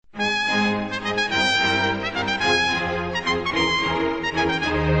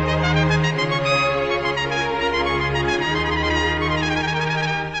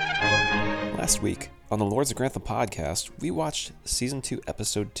on the Lords of Grantham podcast, we watched Season 2,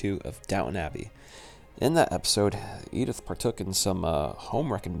 Episode 2 of Downton Abbey. In that episode, Edith partook in some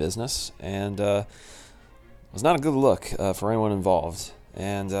home-wrecking business, and it was not a good look for anyone involved.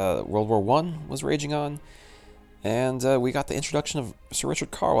 And World War I was raging on, and we got the introduction of Sir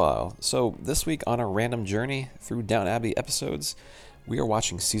Richard Carlisle. So this week on our random journey through Downton Abbey episodes, we are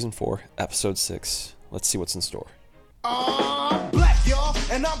watching Season 4, Episode 6. Let's see what's in store. I'm black, y'all,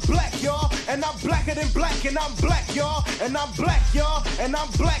 and I'm black, y'all, and I'm blacker than black, and I'm black, y'all, and I'm black, y'all, and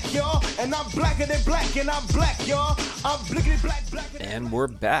I'm black, y'all, and I'm blacker than black, and I'm black, y'all. I'm blickety black, black. And we're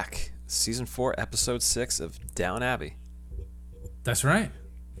back. Season 4, Episode 6 of Downton Abbey. That's right.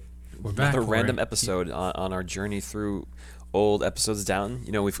 We're back. Another random episode on our journey through old episodes of Downton.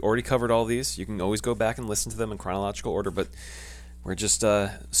 You know, we've already covered all these. You can always go back and listen to them in chronological order, but we're just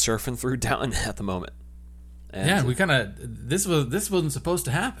surfing through Downton at the moment. And yeah, we kind of this wasn't supposed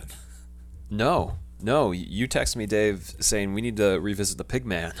to happen. No. You texted me, Dave, saying we need to revisit the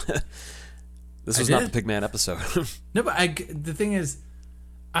Pigman. This was not the Pigman episode. No, but the thing is,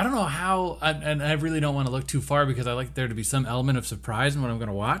 I don't know how, and I really don't want to look too far because I like there to be some element of surprise in what I'm going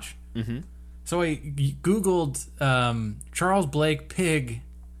to watch. Mm-hmm. So I Googled Charles Blake Pig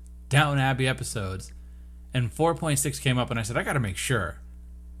Downton Abbey episodes, and 4.6 came up, and I said, I got to make sure.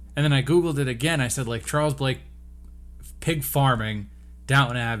 And then I Googled it again. I said, like, Charles Blake Pig Farming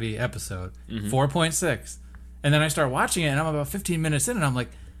Downton Abbey episode, 4.6. And then I start watching it, and I'm about 15 minutes in, and I'm like,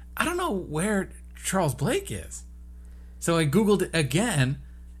 I don't know where Charles Blake is. So I Googled it again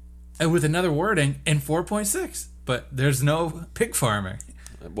with another wording in 4.6. But there's no pig farming.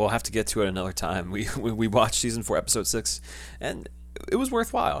 We'll have to get to it another time. We watched Season 4, Episode 6, and it was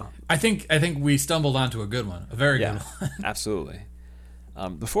worthwhile. I think we stumbled onto a good one. A very good one. Absolutely.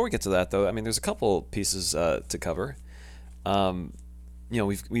 Before we get to that, though, I mean, there's a couple pieces to cover.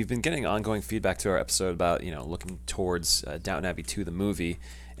 We've been getting ongoing feedback to our episode about looking towards Downton Abbey 2, the movie,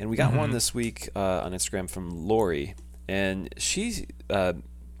 and we got one this week on Instagram from Lori, and she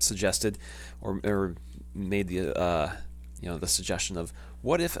suggested or made the the suggestion of,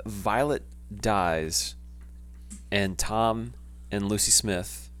 what if Violet dies and Tom and Lucy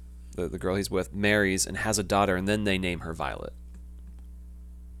Smith, the girl he's with, marries and has a daughter, and then they name her Violet.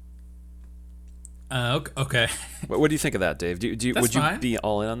 Okay. What do you think of that, Dave? Would you be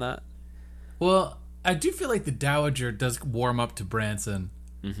all in on that? Well, I do feel like the Dowager does warm up to Branson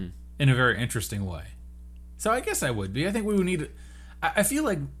in a very interesting way. So I guess I would be. I think we would need... I feel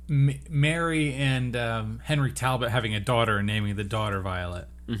like Mary and Henry Talbot having a daughter and naming the daughter Violet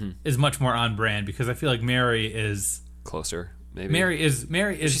is much more on brand, because I feel like Mary is... closer, maybe. Mary is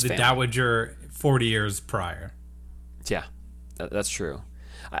the family. Dowager 40 years prior. Yeah, that's true.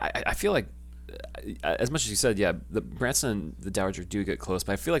 I feel like, as much as you said, yeah, the Branson and the Dowager do get close,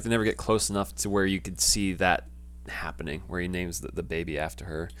 but I feel like they never get close enough to where you could see that happening, where he names the baby after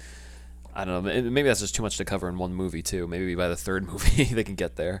her. I don't know. Maybe that's just too much to cover in one movie, too. Maybe by the third movie they can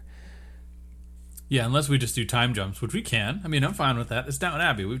get there. Yeah, unless we just do time jumps, which we can. I mean, I'm fine with that. It's Downton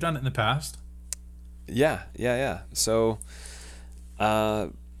Abbey. We've done it in the past. Yeah. So,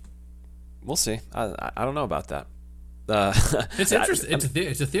 we'll see. I don't know about that. It's interesting.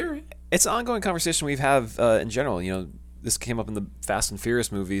 It's a theory. It's an ongoing conversation we've had in general. This came up in the Fast and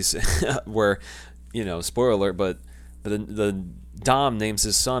Furious movies where, spoiler alert, but the Dom names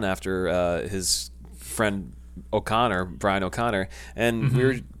his son after his friend Brian O'Connor, and we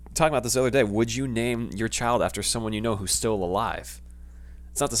were talking about this the other day. Would you name your child after someone who's still alive?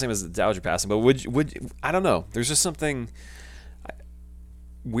 It's not the same as the Dowager passing, but would I don't know. There's just something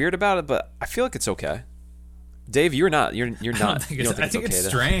weird about it, but I feel like it's okay. Dave, you're not. You're not. I think it's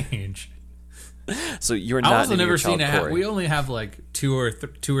strange. So you're not. I also never seen it. We only have like two or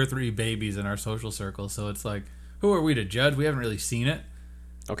three babies in our social circle, so it's like, who are we to judge? We haven't really seen it.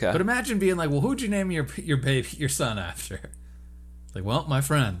 Okay. But imagine being like, well, who'd you name your baby, your son after? Like, well, my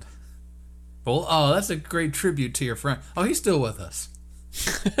friend. Well, oh, that's a great tribute to your friend. Oh, he's still with us.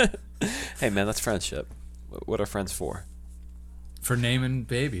 Hey, man, that's friendship. What are friends for? For naming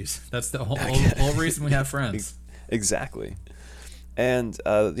babies. That's the whole reason we have friends. Exactly. And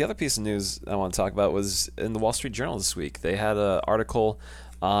the other piece of news I want to talk about was in the Wall Street Journal this week. They had an article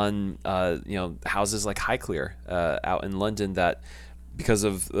on houses like Highclere out in London that, because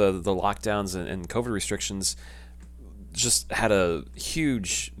of the lockdowns and COVID restrictions, just had a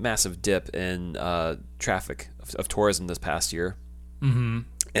huge, massive dip in traffic of tourism this past year. Mm-hmm.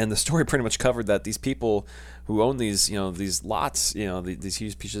 And the story pretty much covered that these people who own these lots, these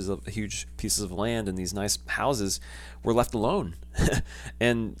huge pieces of land and these nice houses, were left alone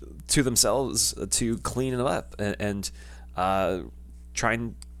and to themselves to clean it up and try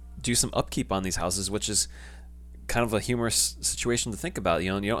and do some upkeep on these houses, which is kind of a humorous situation to think about.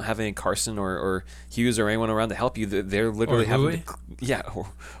 You know, you don't have any Carson or Hughes or anyone around to help you. They're literally having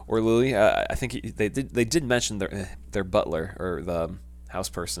or Louis. I think they did mention their butler or the house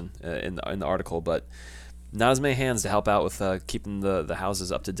person in the article, but not as many hands to help out with keeping the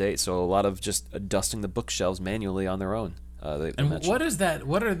houses up to date. So a lot of just dusting the bookshelves manually on their own. They and mentioned. what is that?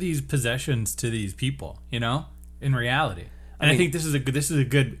 What are these possessions to these people? You know, in reality. And I think this is a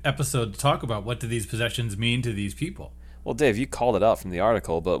good episode to talk about what do these possessions mean to these people. Well, Dave, you called it out from the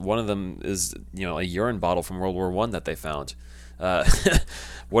article, but one of them is, you know, a urine bottle from World War I that they found.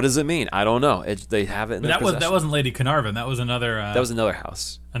 What does it mean? I don't know. They have it in their possession. That wasn't Lady Carnarvon. That was another. That was another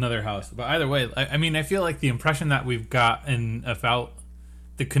house. Another house. But either way, I mean, I feel like the impression that we've gotten about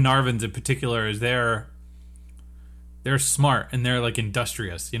the Carnarvons in particular is they're smart and they're like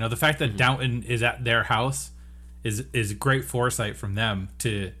industrious. You know, the fact that Downton is at their house is great foresight from them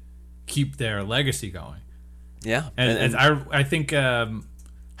to keep their legacy going. Yeah, and I think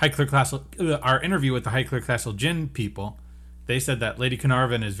Highclere Castle, our interview with the Highclere Castle Gin people, they said that Lady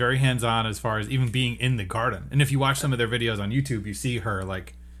Carnarvon is very hands-on as far as even being in the garden. And if you watch some of their videos on YouTube, you see her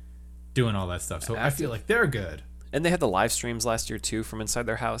like doing all that stuff. So I feel like they're good. And they had the live streams last year too from inside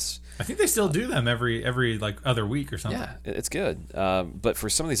their house. I think they still do them every like other week or something. Yeah, it's good. But for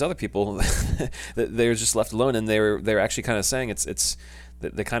some of these other people, they're just left alone, and they're actually kind of saying it's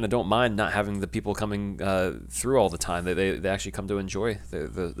they kind of don't mind not having the people coming through all the time. They actually come to enjoy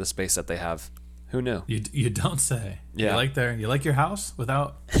the space that they have. Who knew? You don't say. Yeah. You like your house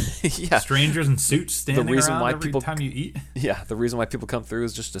without yeah. strangers in suits standing around every time you eat? Yeah, the reason why people come through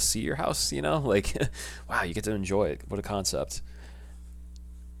is just to see your house, you know? Like, wow, you get to enjoy it. What a concept.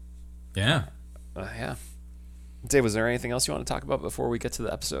 Yeah. Yeah. Dave, was there anything else you want to talk about before we get to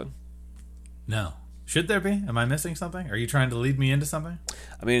the episode? No. Should there be? Am I missing something? Are you trying to lead me into something?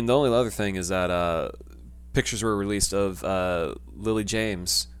 I mean, the only other thing is that pictures were released of Lily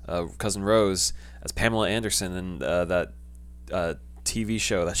James, Cousin Rose, as Pamela Anderson in that TV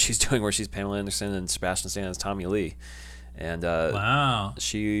show that she's doing where she's Pamela Anderson and Sebastian Stan as Tommy Lee. And wow.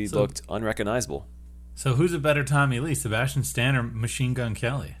 She looked unrecognizable. So who's a better Tommy Lee, Sebastian Stan or Machine Gun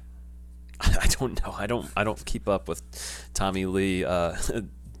Kelly? I don't know. I don't keep up with Tommy Lee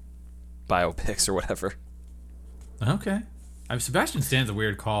biopics or whatever. Okay. I mean, Sebastian Stan's a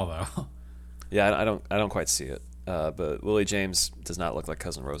weird call though. Yeah, I don't quite see it. But Lily James does not look like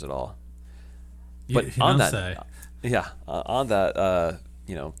Cousin Rose at all. But on that,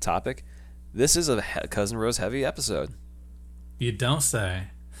 topic, this is a Cousin Rose heavy episode. You don't say.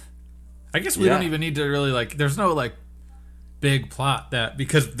 I guess we don't even need to really like. There's no like big plot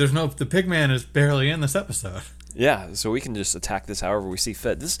because the Pigman is barely in this episode. Yeah, so we can just attack this however we see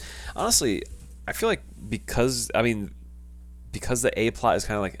fit. This honestly, I feel like because the A plot is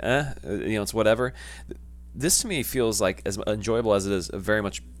kind of like it's whatever. This to me feels like, as enjoyable as it is, a very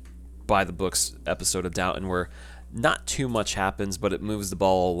much by the books episode of Downton, where not too much happens, but it moves the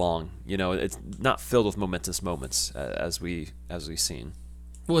ball along. You know, it's not filled with momentous moments as we've seen.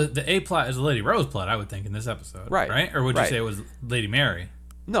 Well, the A plot is the Lady Rose plot, I would think, in this episode. Right? Or would you say it was Lady Mary?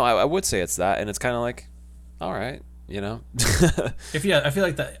 No, I would say it's that, and it's kind of like, all right, you know. I feel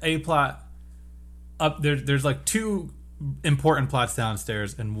like the A plot up there's like two important plots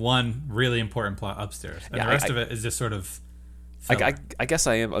downstairs and one really important plot upstairs, and the rest of it is just sort of I guess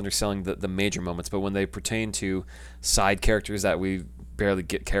I am underselling the major moments, but when they pertain to side characters that we barely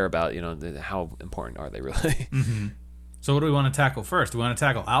care about, you know, how important are they really? Mm-hmm. So what do we want to tackle first? Do we want to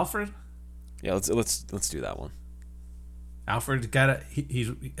tackle Alfred? Yeah, let's do that one. Alfred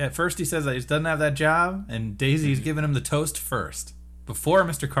he's at first he says that he doesn't have that job, and Daisy's giving him the toast first before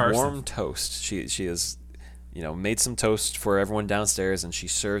Mr. Carson. Warm toast. She is, you know, made some toast for everyone downstairs, and she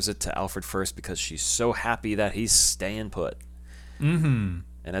serves it to Alfred first because she's so happy that he's staying put. Mm-hmm.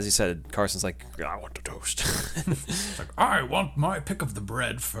 And as he said, Carson's like, I want the toast. It's like, I want my pick of the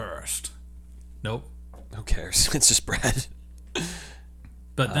bread first. Nope. Who cares? It's just bread.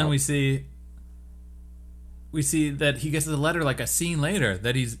 But then we see that he gets the letter like a scene later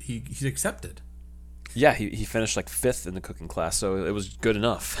that he's accepted. Yeah, he finished like 5th in the cooking class, so it was good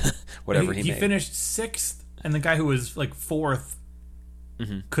enough. Whatever he made. He finished 6th, and the guy who was like 4th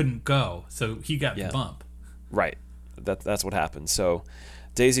couldn't go, so he got the bump. Right. That's what happened. So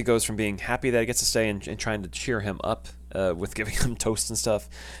Daisy goes from being happy that he gets to stay and trying to cheer him up with giving him toast and stuff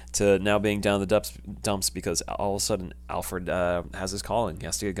to now being down the dumps because all of a sudden Alfred has his calling. He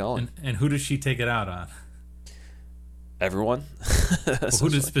has to get going. And who does she take it out on? Everyone. Well, who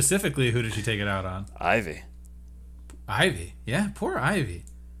did she take it out on? Ivy. Ivy. Yeah, poor Ivy.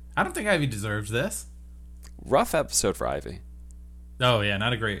 I don't think Ivy deserves this. Rough episode for Ivy. Oh yeah,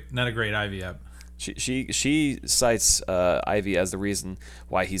 not a great Ivy up. She cites Ivy as the reason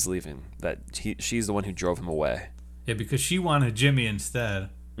why he's leaving. That she's the one who drove him away. Yeah, because she wanted Jimmy instead.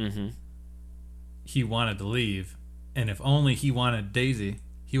 Mm-hmm. He wanted to leave, and if only he wanted Daisy,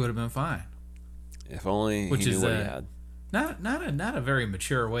 he would have been fine. If only he knew what he had. Not a very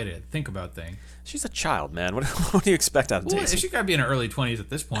mature way to think about things. She's a child, man. What do you expect out of Daisy? She got to be in her early 20s at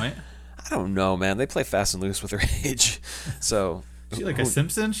this point. I don't know, man. They play fast and loose with her age, so. She's like a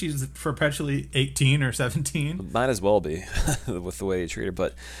Simpson. She's perpetually 18 or 17. Might as well be with the way they treat her.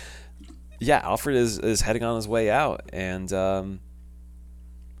 But yeah, Alfred is heading on his way out, and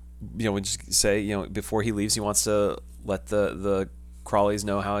we just say before he leaves, he wants to let the Crawleys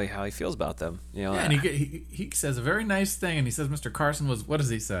know how he feels about them. Yeah, and he says a very nice thing, and he says Mr. Carson was, what does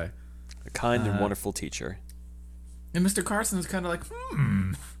he say? A kind and wonderful teacher. And Mr. Carson's kind of like,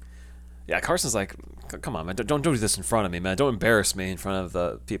 Yeah, Carson's like, come on, man, don't do this in front of me, man. Don't embarrass me in front of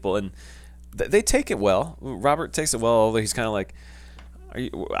the people. And they take it well. Robert takes it well, although he's kind of like,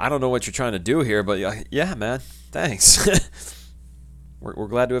 I don't know what you're trying to do here, but yeah, man, thanks. We're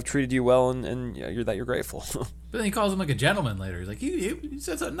glad to have treated you well, and you're grateful. But then he calls him like a gentleman later. He's like, he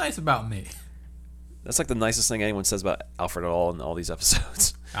said something nice about me. That's like the nicest thing anyone says about Alfred at all in all these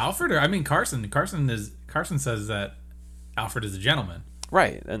episodes. Alfred, or I mean Carson. Carson says that Alfred is a gentleman.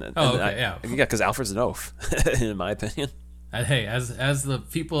 Right. Yeah, because Alfred's an oaf, in my opinion. Hey, as the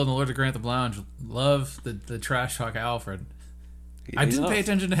people in the Lord of Grantham Lounge love the trash talk Alfred. I didn't pay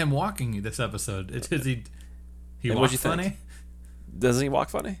attention to him walking this episode. He walks funny. Think? Doesn't he walk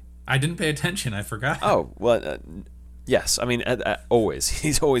funny? I didn't pay attention. I forgot. Oh well, yes. I mean, always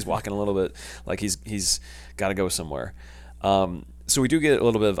he's always walking a little bit like he's got to go somewhere. So we do get a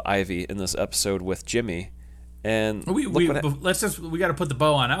little bit of Ivy in this episode with Jimmy, and we got to put the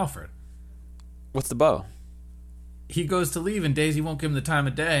bow on Alfred. What's the bow? He goes to leave, and Daisy won't give him the time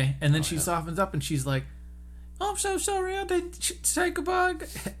of day, and then she softens up, and she's like, "I'm so sorry, I didn't say goodbye.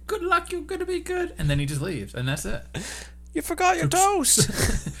 Good luck, you're gonna be good." And then he just leaves, and that's it. You forgot your toast.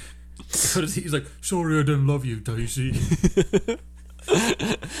 He's like, "Sorry, I didn't love you, Daisy."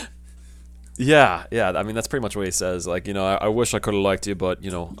 Yeah. I mean, that's pretty much what he says. Like, I wish I could have liked you, but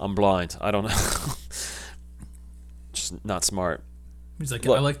I'm blind. I don't know. Just not smart. He's like,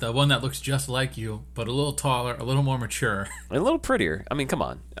 I like the one that looks just like you, but a little taller, a little more mature, and a little prettier. I mean, come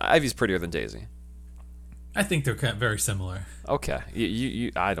on, Ivy's prettier than Daisy. I think they're kind of very similar. Okay,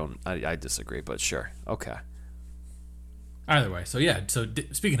 I disagree, but sure. Okay. Either way, so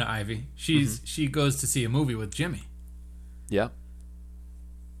speaking of Ivy, she goes to see a movie with Jimmy. Yeah.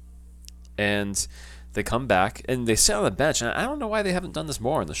 And they come back and they sit on the bench, and I don't know why they haven't done this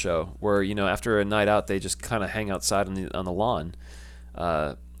more on the show. Where after a night out, they just kind of hang outside on the lawn,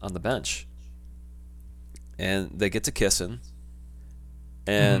 on the bench, and they get to kissing,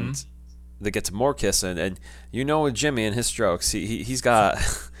 and they get to more kissing, and with Jimmy and his strokes, he's got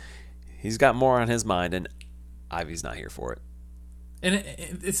more on his mind, and Ivy's not here for it. And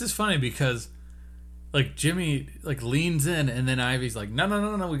it's just funny because, like, Jimmy leans in, and then Ivy's like,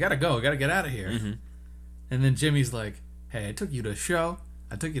 no, we gotta go, we gotta get out of here. Mm-hmm. And then Jimmy's like, hey, I took you to a show,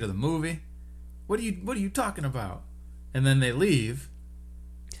 I took you to the movie. What are you talking about? And then they leave.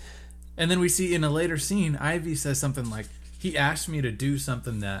 And then we see in a later scene, Ivy says something like, he asked me to do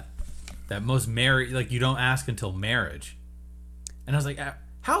something that most married, like, you don't ask until marriage. And I was like,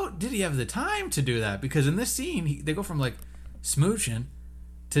 how did he have the time to do that? Because in this scene, they go from like smooching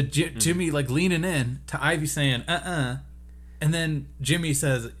to Jimmy like leaning in to Ivy saying and then Jimmy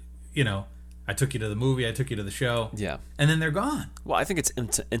says, I took you to the movie, I took you to the show, and then they're gone. Well, I think it's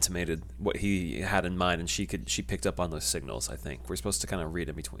intimated what he had in mind, and she picked up on those signals. I think we're supposed to kind of read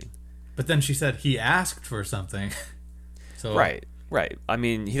in between. But then she said he asked for something. So right. I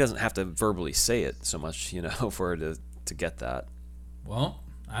mean, he doesn't have to verbally say it so much, for her to get that. Well,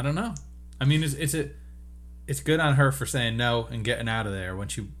 I don't know. I mean, it's good on her for saying no and getting out of there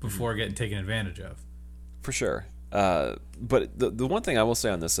before getting taken advantage of. For sure. But the one thing I will say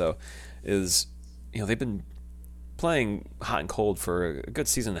on this though is, they've been playing hot and cold for a good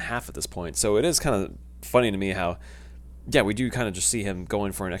season and a half at this point. So it is kind of funny to me how, we do kind of just see him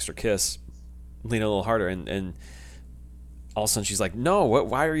going for an extra kiss, lean a little harder, and all of a sudden she's like, no,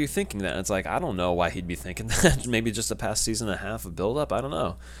 why are you thinking that? And it's like, I don't know why he'd be thinking that. Maybe just a past season and a half of build-up. I don't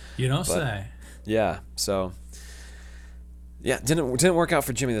know. You don't say. Yeah, so... Yeah, didn't work out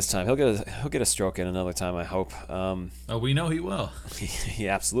for Jimmy this time. He'll get a stroke in another time, I hope. We know he will. He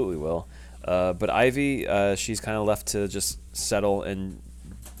absolutely will. But Ivy, she's kind of left to just settle and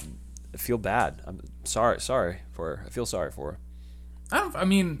feel bad. I'm sorry for her. I feel sorry for her.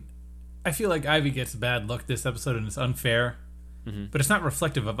 I feel like Ivy gets a bad look this episode, and it's unfair but it's not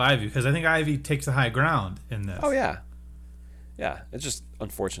reflective of Ivy because I think Ivy takes the high ground in this. Oh yeah, yeah. It's just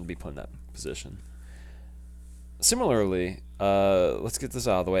unfortunate to be put in that position. Similarly, let's get this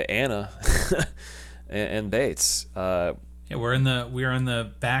out of the way. Anna and Bates. Yeah, we are in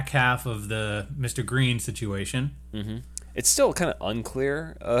the back half of the Mr. Green situation. It's still kind of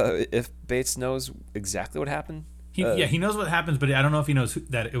unclear if Bates knows exactly what happened. He knows what happens, but I don't know if he knows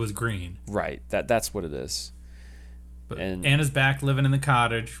that it was Green. Right. That's what it is. But Anna's back living in the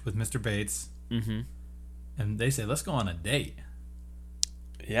cottage with Mr. Bates. And they say, let's go on a date.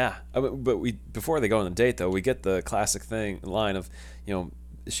 Yeah. But before they go on the date, though, we get the classic line of,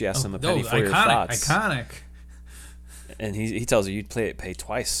 she asks him a penny for your thoughts. Iconic. And he tells her you'd pay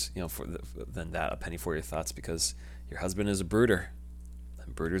twice, than that, a penny for your thoughts, because your husband is a brooder.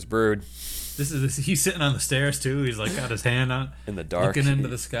 And brooders brood. He's sitting on the stairs, too. He's like got his hand on in the dark. Looking into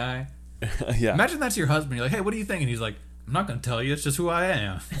the sky. Yeah. Imagine that's your husband. You're like, hey, what do you think? And he's like, I'm not going to tell you. It's just who I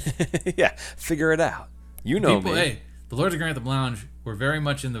am. Yeah. Figure it out. You know me. Hey, the Lords of Grantham Lounge were very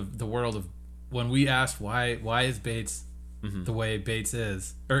much in the world of when we asked why is Bates the way Bates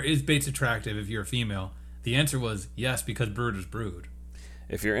is, or is Bates attractive if you're a female? The answer was yes, because brooders brood.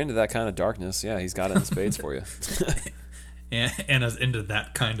 If you're into that kind of darkness, yeah, he's got it in spades for you. Anna's into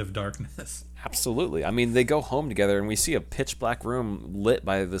that kind of darkness. Absolutely. I mean, they go home together, and we see a pitch black room lit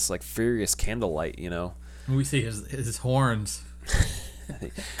by this furious candlelight. And we see his horns.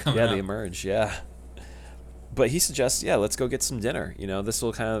 Yeah, they emerge. Yeah. But he suggests, let's go get some dinner. This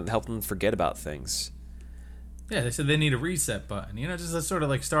will kind of help them forget about things. Yeah, they said they need a reset button. Just let's sort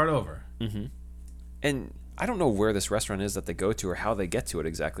of start over. And I don't know where this restaurant is that they go to or how they get to it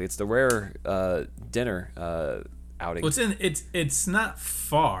exactly. It's the rare dinner outing. Well, it's not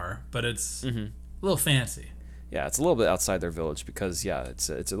far, but it's a little fancy. Yeah, it's a little bit outside their village because it's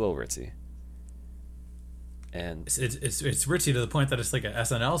a little ritzy. And it's ritzy to the point that it's like an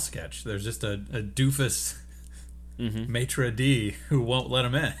SNL sketch. There's just a doofus maitre d' who won't let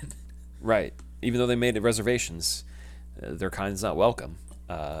him in. Right. Even though they made reservations, their kind's not welcome.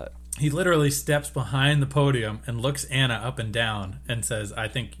 He literally steps behind the podium and looks Anna up and down and says, I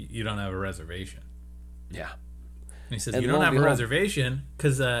think you don't have a reservation. Yeah. And he says, you don't have a reservation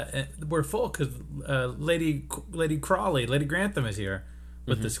because we're full because Lady Crawley, Lady Grantham is here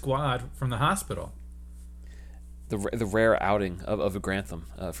with the squad from the hospital. The rare outing of a Grantham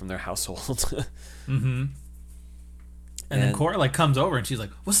from their household. And then Cora comes over and she's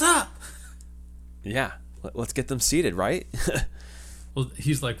like, what's up? Yeah. Let's get them seated, right? Well,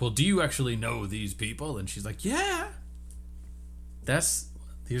 he's like, well, do you actually know these people? And she's like, yeah.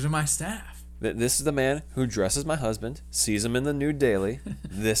 These are my staff. This is the man who dresses my husband, sees him in the nude daily.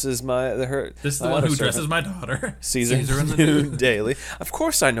 This is This is the one who dresses my daughter. Sees her in the nude daily. Of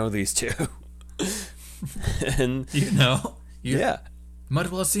course I know these two. And yeah. Might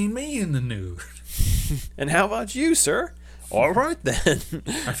as well have seen me in the nude. And how about you, sir? All right then.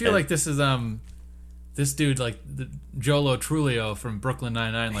 I feel like this is this dude the Jolo Trulio from Brooklyn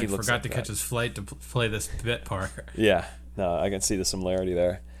Nine-Nine forgot to catch his flight to play this bit part. Yeah, no, I can see the similarity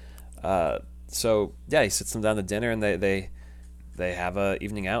there. So yeah, he sits them down to dinner and they have a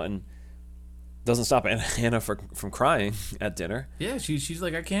evening out and doesn't stop Anna from crying at dinner. Yeah, she's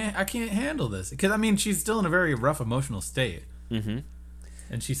like I can't handle this because she's still in a very rough emotional state.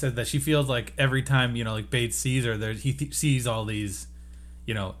 And she said that she feels like every time Bates sees her, he sees all these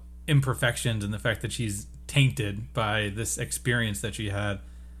imperfections and the fact that she's tainted by this experience that she had.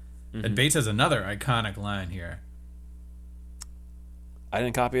 And Bates has another iconic line here. I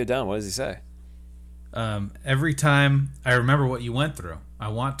didn't copy it down. What does he say? Every time I remember what you went through, I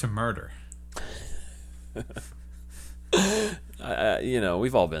want to murder.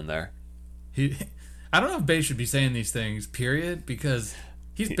 We've all been there. I don't know if Bates should be saying these things, period, because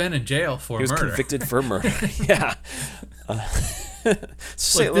he's been in jail for murder. He was convicted for murder. Yeah.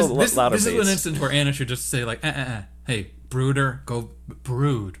 Say it a little louder, This is an instance where Anna should just say hey, brooder, go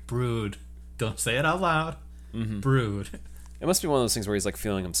brood. Don't say it out loud. Brood. It must be one of those things where he's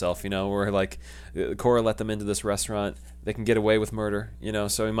feeling himself, where Cora let them into this restaurant. They can get away with murder,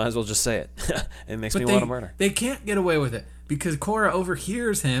 so he might as well just say it. It makes me want to murder. They can't get away with it because Cora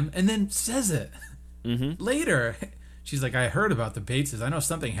overhears him and then says it later. She's like, I heard about the Bateses. I know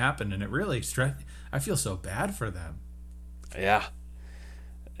something happened and it really stressed. I feel so bad for them. Yeah.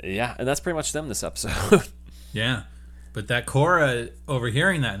 Yeah, and that's pretty much them this episode. Yeah. But that Cora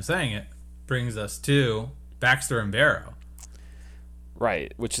overhearing that and saying it brings us to Baxter and Barrow.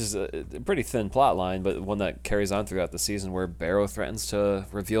 Right, which is a pretty thin plot line, but one that carries on throughout the season where Barrow threatens to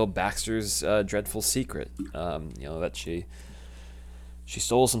reveal Baxter's dreadful secret. That she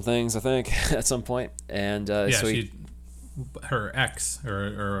stole some things, I think, at some point. And she her ex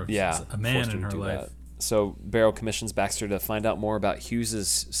or Yeah, a man forced her in to her do life. that. So Barrow commissions Baxter to find out more about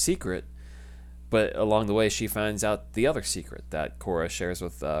Hughes's secret, but along the way she finds out the other secret that Cora shares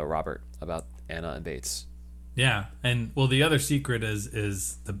with Robert about Anna and Bates. Yeah, and well, the other secret is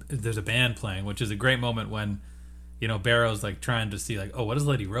there's a band playing, which is a great moment when, Barrow's like trying to see like, oh, what is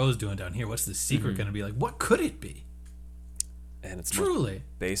Lady Rose doing down here? What's the secret going to be? Like, what could it be? And it's the Truly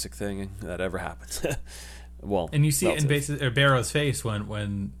most basic thing that ever happened. Well, and you see it in relative. Barrow's face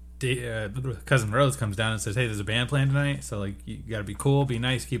when cousin Rose comes down and says, "Hey, there's a band playing tonight, so like you got to be cool, be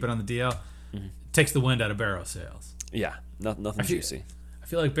nice, keep it on the DL." Takes the wind out of Barrow's sails. Yeah, nothing juicy. I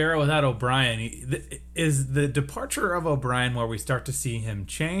feel like Barrow without O'Brien is the departure of O'Brien where we start to see him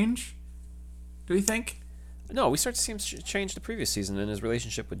change. Do you think? No, we start to see him change the previous season in his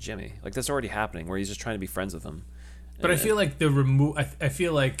relationship with Jimmy. Like that's already happening, where he's just trying to be friends with him. But I feel like I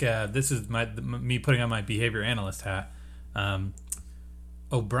feel like this is me putting on my behavior analyst hat.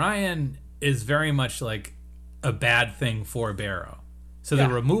 O'Brien is very much like a bad thing for Barrow. So the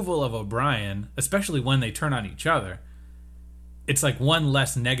removal of O'Brien, especially when they turn on each other, it's like one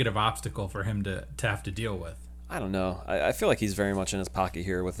less negative obstacle for him to have to deal with. I don't know. I feel like he's very much in his pocket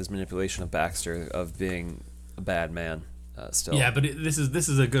here with his manipulation of Baxter of being a bad man. Still, yeah, but this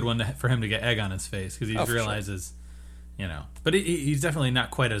is a good one for him to get egg on his face because he realizes, But he's definitely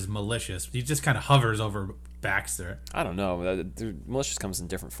not quite as malicious. He just kind of hovers over Baxter. I don't know. Malicious comes in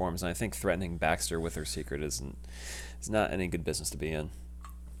different forms, and I think threatening Baxter with her secret is not any good business to be in.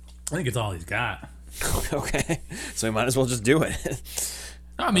 I think it's all he's got. Okay, so he might as well just do it.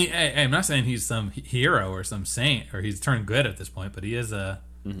 No, I mean, hey, I'm not saying he's some hero or some saint or he's turned good at this point, but he is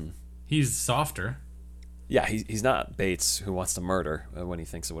he's softer. Yeah, he's not Bates who wants to murder when he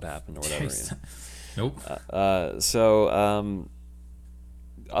thinks it would happen or whatever. Nope.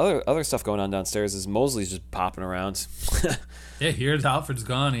 Other stuff going on downstairs is Mosley's just popping around. Yeah, here's Alfred's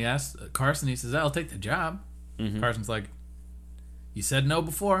gone. He asks Carson. He says, "I'll take the job." Carson's like, "You said no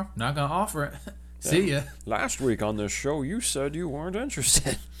before. Not gonna offer it. See ya." Last week on this show, you said you weren't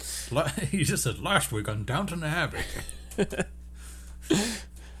interested. He just said last week on Downton Abbey.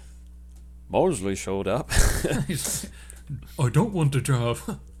 Mosley showed up. I don't want the job.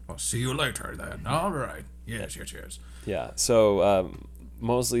 I'll see you later then. All right. Yes. Yeah. So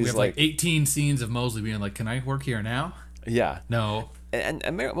Mosley's We have like 18 scenes of Mosley being like, "Can I work here now?" Yeah. No. And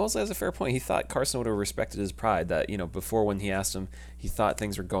Mosley has a fair point. He thought Carson would have respected his pride that, before when he asked him, he thought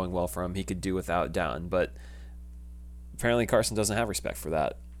things were going well for him. He could do without Down. But apparently Carson doesn't have respect for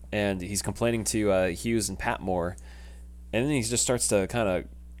that. And he's complaining to Hughes and Patmore. And then he just starts to kind of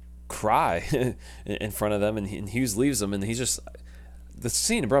cry in front of them. And Hughes leaves him. And he's just... The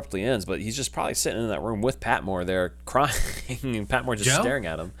scene abruptly ends, but he's just probably sitting in that room with Patmore there crying. And Patmore just staring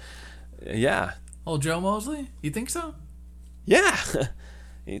at him. Yeah. Old Joe Mosley? You think so? Yeah,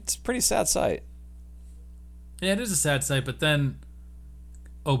 it's a pretty sad sight. Yeah, it is a sad sight, but then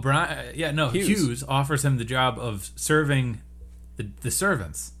Hughes offers him the job of serving the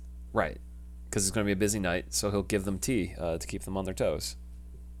servants. Right, because it's going to be a busy night, so he'll give them tea to keep them on their toes.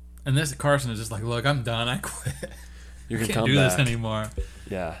 And this Carson is just like, "Look, I'm done. I quit. You can I can't come do back. this anymore."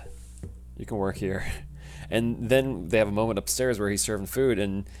 Yeah, you can work here. And then they have a moment upstairs where he's serving food,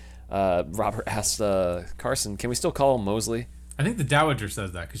 and Robert asks Carson, "Can we still call him Mosley?" I think the Dowager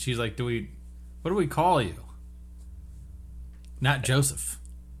says that because she's like, what do we call you? Not Joseph.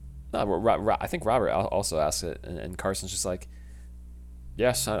 No, I think Robert also asks it, and Carson's just like,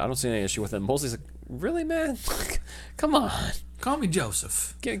 "Yes, I don't see any issue with it." Mosley's like, "Really, man? Come on. Call me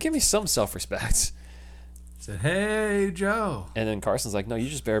Joseph." Give me some self-respect. Said, "Hey, Joe." And then Carson's like, "No, you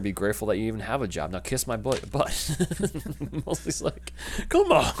just better be grateful that you even have a job. Now kiss my butt." Mosley's like,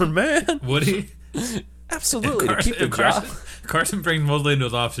 "Come on, man." Would he? Absolutely. To keep the job. Carson brings Mosley into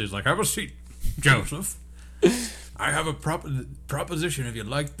his office. He's like, "Have a seat, Joseph. I have a proposition if you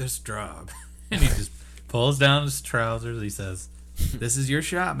like this job." And he just pulls down his trousers. He says, "This is your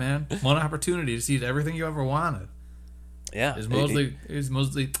shot, man. One opportunity to see everything you ever wanted." Yeah. Is Mosley?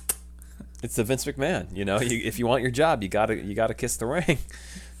 It's the Vince McMahon. If you want your job, you gotta kiss the ring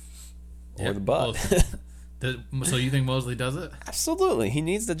or the butt. So you think Mosley does it? Absolutely. He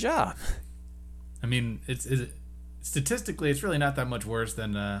needs the job. I mean, statistically, it's really not that much worse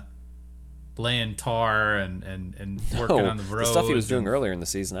than laying tar and working on the road. The stuff he was doing earlier in the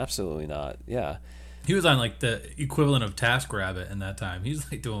season, absolutely not. Yeah. He was on like the equivalent of TaskRabbit in that time.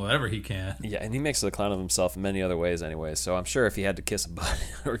 He's like doing whatever he can. Yeah, and he makes a clown of himself in many other ways anyway, so I'm sure if he had to kiss a butt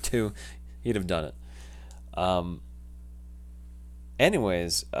or two, he'd have done it.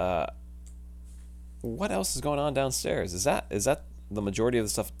 Anyways, what else is going on downstairs? Is that the majority of the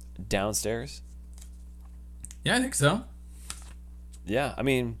stuff downstairs? Yeah, I think so. Yeah, I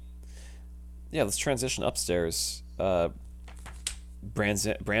mean, yeah. Let's transition upstairs.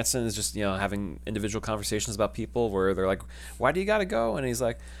 Branson is just having individual conversations about people where they're like, "Why do you got to go?" And he's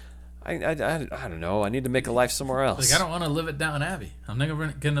like, I don't know. I need to make a life somewhere else. Like, I don't want to live at Downton Abbey. I'm never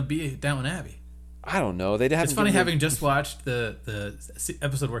gonna be at Downton Abbey. I don't know. It's funny having just watched the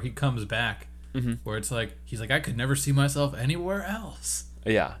episode where he comes back, where it's like he's like, I could never see myself anywhere else.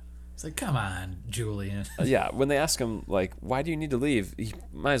 Yeah. It's like, come on, Julian. Yeah. When they ask him like, why do you need to leave? He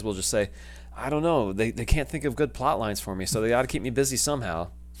might as well just say, I don't know. They can't think of good plot lines for me, so they got to keep me busy somehow.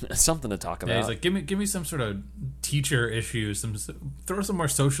 Something to talk about. Yeah, he's like, give me some sort of teacher issue, throw some more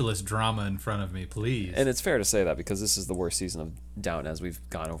socialist drama in front of me, please. And it's fair to say that because this is the worst season of Downton, as we've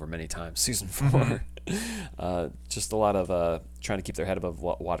gone over many times. Season 4, just a lot of trying to keep their head above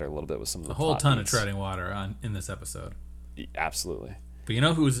water a little bit with some of the a whole plot ton beats. of treading water in this episode. Absolutely. But you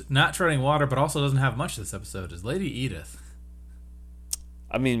know who's not treading water, but also doesn't have much this episode is Lady Edith.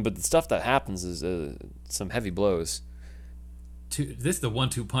 I mean, but the stuff that happens is some heavy blows. This is the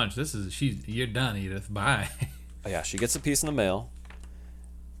 1-2 punch. You're done, Edith. Bye. Oh, yeah, she gets a piece in the mail,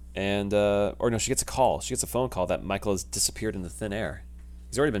 and or no, she gets a call. She gets a phone call that Michael has disappeared into thin air.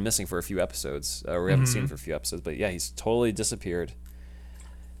 He's already been missing for a few episodes. We haven't seen him for a few episodes, but yeah, he's totally disappeared.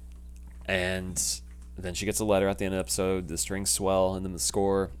 And then she gets a letter at the end of the episode. The strings swell, and then the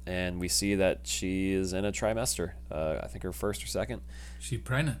score, and we see that she is in a trimester. I think her first or second. She's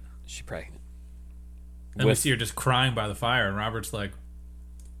pregnant. She's pregnant. And we see her just crying by the fire, and Robert's like,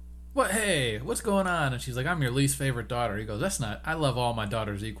 "What? Hey, what's going on?" And she's like, "I'm your least favorite daughter." He goes, "That's not. I love all my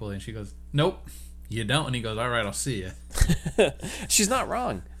daughters equally." And she goes, "Nope, you don't." And he goes, "All right, I'll see you." She's not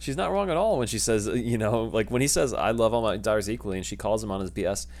wrong. She's not wrong at all when she says, like when he says, "I love all my daughters equally," and she calls him on his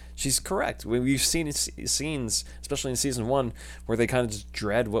BS. She's correct. We've seen scenes, especially in season 1, where they kind of just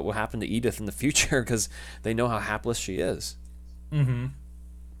dread what will happen to Edith in the future because they know how hapless she is. Mm-hmm.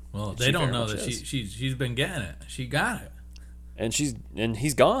 Well, they don't know that she's been getting it. She got it, and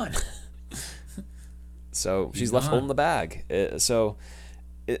he's gone. So she's left holding the bag. So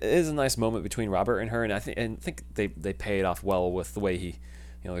it is a nice moment between Robert and her, and I think they pay it off well with the way he,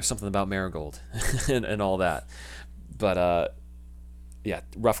 there's something about Marigold and all that. But yeah,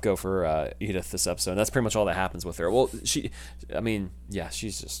 rough go for Edith this episode. And that's pretty much all that happens with her. Well, she's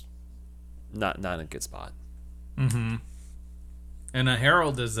just not in a good spot. Mm-hmm. And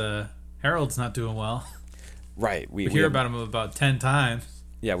Harold's not doing well. Right. We hear about him about 10 times.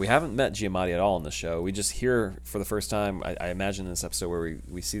 Yeah, we haven't met Giamatti at all in the show. We just hear for the first time, I imagine in this episode where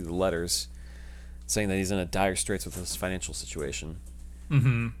we see the letters saying that he's in a dire straits with his financial situation.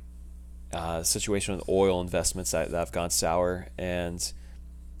 Mm-hmm. Situation with oil investments that have gone sour. And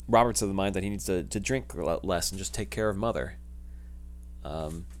Robert's of the mind that he needs to drink less and just take care of Mother.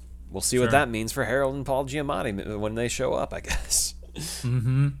 We'll see what that means for Harold and Paul Giamatti when they show up, I guess.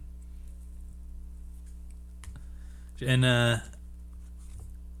 Mm-hmm. And I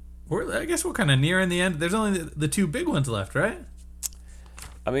guess we're kind of nearing the end. There's only the 2 big ones left, right?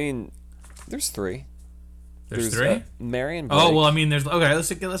 I mean, there's 3. There's 3? Mary and Blake. Oh, well, I mean,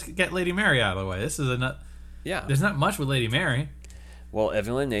 let's get Lady Mary out of the way. This is yeah. There's not much with Lady Mary. Well,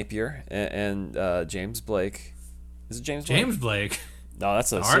 Evelyn Napier and James Blake. Is it James Blake? James Blake. No, that's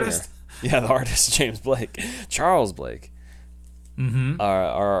the artist. Yeah, the artist, James Blake. Charles Blake. Mm-hmm.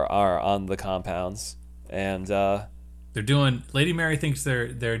 Are on the compounds, and they're doing. Lady Mary thinks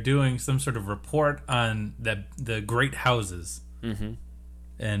they're doing some sort of report on the great houses. Mm-hmm.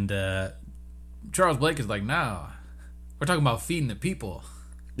 And Charles Blake is like, "No, we're talking about feeding the people."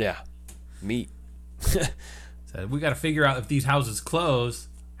 Yeah, meat. So we got to figure out if these houses close,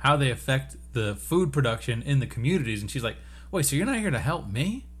 how they affect the food production in the communities. And she's like, "Wait, so you're not here to help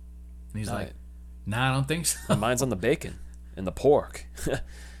me?" And he's like, "Nah, I don't think so." My mind's on the bacon and the pork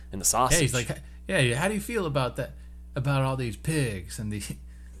and the sausage. Yeah, he's like, "Yeah, how do you feel about that? About all these pigs and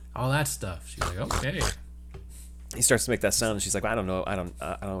all that stuff?" She's like, "Okay." He starts to make that sound, and she's like, "I don't know. I don't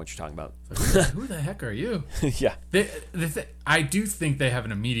know what you're talking about." Who the heck are you? Yeah. I do think they have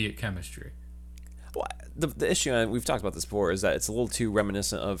an immediate chemistry. Well, the issue, and we've talked about this before, is that it's a little too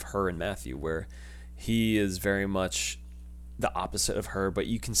reminiscent of her and Matthew, where he is very much the opposite of her, but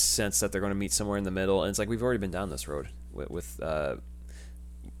you can sense that they're going to meet somewhere in the middle. And it's like we've already been down this road with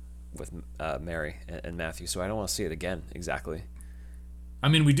Mary and Matthew, so I don't want to see it again. Exactly. I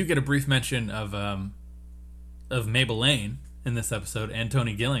mean, we do get a brief mention of Mabel Lane in this episode and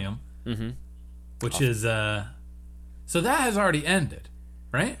Tony Gilliam, which is so that has already ended,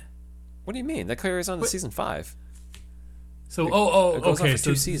 right? What do you mean? That carries on to season 5. So it goes okay, on for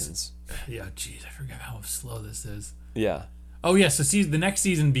 2 seasons. Yeah, jeez, I forgot how slow this is. Yeah. Oh yeah, so the next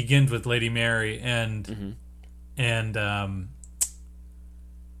season begins with Lady Mary and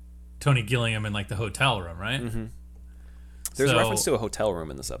Tony Gilliam in like the hotel room, right? Mm-hmm. There's a reference to a hotel room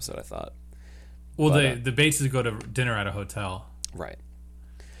in this episode, I thought. Well, the Bateses go to dinner at a hotel, Right.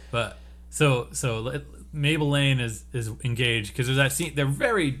 but so Mabel Lane is engaged because there's that scene. They're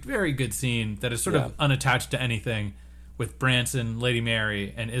very, very good scene that is sort of unattached to anything, with Branson, Lady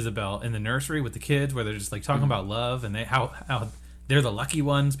Mary, and Isabel in the nursery with the kids, where they're just like talking about love and how they're the lucky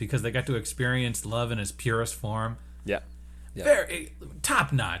ones because they got to experience love in its purest form. Yeah. Yeah. Very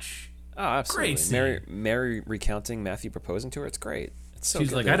top notch. Oh, absolutely. Great scene. Mary recounting Matthew proposing to her. It's great. It's so She's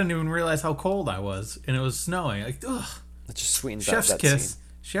good. like, I didn't even realize how cold I was, and it was snowing. Like, ugh. It just sweetens Chef's that kiss. scene.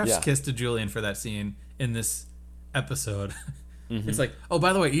 Chef's kiss to Julian for that scene in this episode. It's like, oh,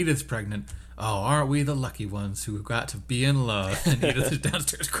 by the way, Edith's pregnant. Oh, aren't we the lucky ones who got to be in love? And Edith is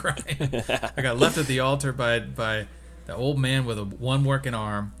downstairs crying. I got left at the altar by the old man with one working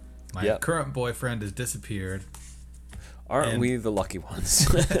arm. My current boyfriend has disappeared. Aren't we the lucky ones?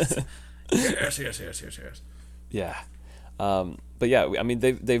 Yes. Yeah. But yeah, I mean,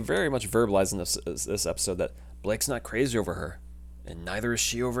 they very much verbalize in this episode that Blake's not crazy over her, and neither is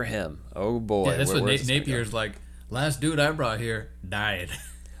she over him. Oh boy. Yeah, that's what where's this gonna Napier's go? like. Last dude I brought here died.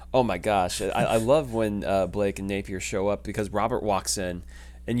 Oh my gosh, I love when Blake and Napier show up because Robert walks in,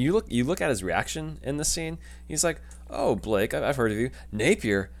 and you look at his reaction in the scene. He's like, "Oh, Blake, I've heard of you."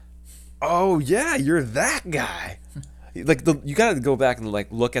 Napier, "Oh yeah, you're that guy." Like you gotta go back and like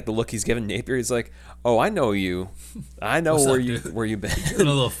look at the look he's giving Napier. He's like, "Oh, I know you. I know What's where up, dude?" you've been." Doing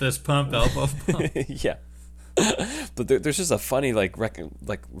a little fist pump, elbow pump. Yeah. But there's just a funny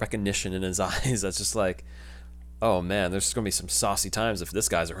recognition in his eyes that's just like, oh man, there's gonna be some saucy times if this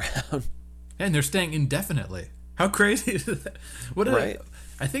guy's around. And they're staying indefinitely. How crazy is that? Right.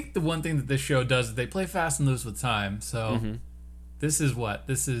 I think the one thing that this show does is they play fast and loose with time. So this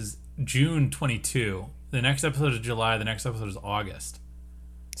is June 22. The next episode is July. The next episode is August.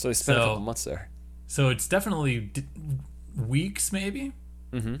 So he spent a couple months there. So it's definitely weeks, maybe.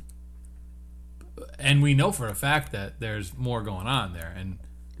 Mm-hmm. And we know for a fact that there's more going on there. And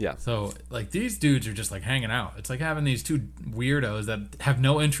Yeah. so, like, these dudes are just, like, hanging out. It's like having these two weirdos that have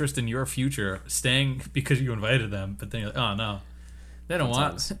no interest in your future staying because you invited them. But then you're like, oh, no. They don't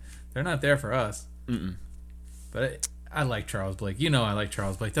want... They're not there for us. Mm-mm. But I like Charles Blake. You know I like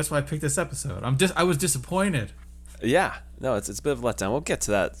Charles Blake. That's why I picked this episode. I was disappointed. Yeah. No, it's a bit of a letdown. We'll get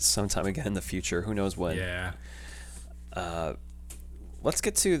to that sometime again in the future. Who knows when. Yeah. Let's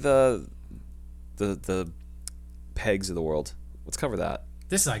get to the pegs of the world. Let's cover that.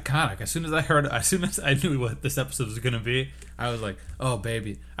 This is iconic. As soon as I knew what this episode was going to be, I was like, oh,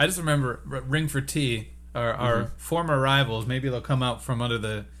 baby. I just remember Ring for Tea, our former rivals, maybe they'll come out from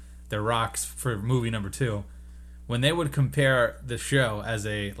under their rocks for movie number 2. When they would compare the show as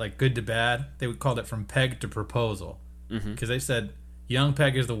a, like, good to bad, they would call it From Peg to Proposal. Because they said, Young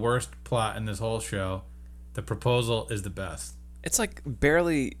Peg is the worst plot in this whole show. The proposal is the best. It's like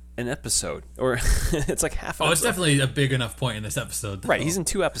barely an episode, or it's like half an Oh, it's episode. definitely a big enough point in this episode, though. Right, he's in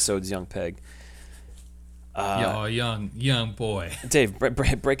 2 episodes, Young Peg. Young boy. Dave,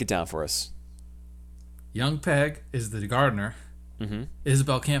 break it down for us. Young Peg is the gardener. Mm-hmm.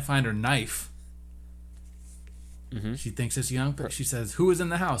 Isabel can't find her knife. Mm-hmm. She thinks it's Young Peg. She says, who is in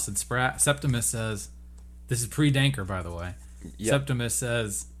the house? And Septimus says, this is pre-Danker, by the way. Yep. Septimus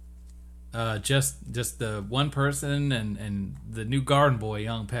says, just the one person and the new garden boy,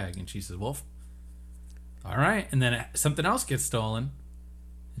 Young Peg. And she says, well, all right. And then something else gets stolen.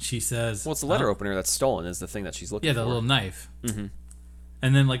 And she says... Well, it's the letter opener that's stolen is the thing that she's looking for. Yeah, the little knife. Mm-hmm.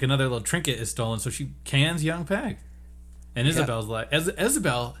 And then, like, another little trinket is stolen, so she cans Young Peg. And Isabel's like...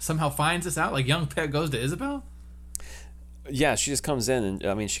 Isabel somehow finds this out? Like, Young Peg goes to Isabel? Yeah, she just comes in, and,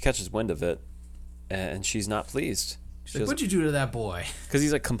 I mean, she catches wind of it, and she's not pleased. She's like, what'd you do to that boy? Because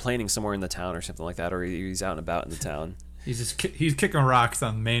he's, like, complaining somewhere in the town or something like that, or he's out and about in the town. He's kicking rocks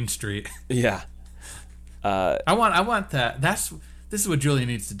on Main Street. Yeah. I want that. This is what Julia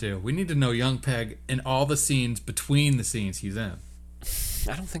needs to do. We need to know Young Peg in all the scenes between the scenes he's in.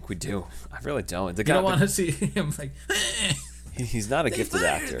 I don't think we do. I really don't. You don't want to see him like... He's not a gifted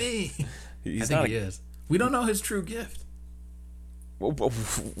actor. Me. He's I think he is. We don't know his true gift. What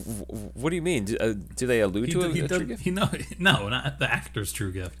do you mean? Do they allude to a true gift? No, not the actor's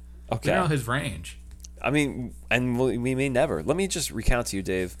true gift. Okay. We know his range. I mean, and we may never. Let me just recount to you,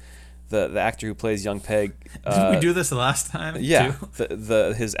 Dave, the actor who plays Young Peg. Did we do this the last time? Yeah,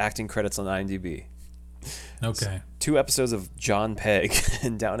 too? his acting credits on IMDb. Okay. 2 episodes of John Peg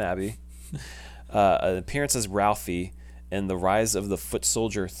in Downton Abbey. An appearance as Ralphie in The Rise of the Foot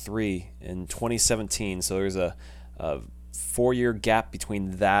Soldier 3 in 2017. So there's a 4-year gap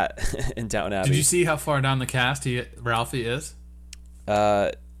between that and Downton Abbey. Did you see how far down the cast Ralphie is?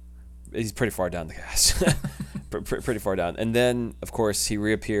 he's pretty far down the cast. Pretty far down. And then, of course, he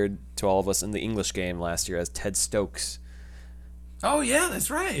reappeared to all of us in the English Game last year as Ted Stokes. Oh yeah,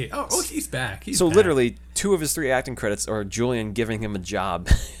 that's right. Oh, he's back. He's so back. literally 2 of his 3 acting credits are Julian giving him a job.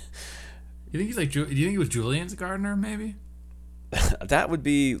 You think he's like? Do you think he was Julian's gardener? Maybe. That would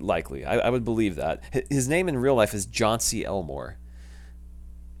be likely. I would believe that. His name in real life is John C. Elmore.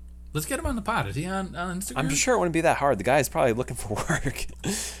 Let's get him on the pod. Is he on Instagram? I'm sure it wouldn't be that hard. The guy is probably looking for work.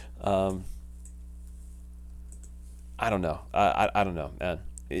 I don't know. I don't know, man.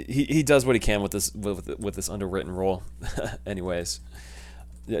 He does what he can with this underwritten role. Anyways,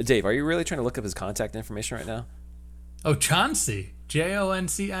 Dave, are you really trying to look up his contact information right now? Oh, Chauncey.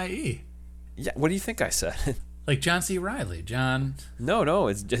 Joncie. Yeah. What do you think I said? Like John C. Riley. John. No.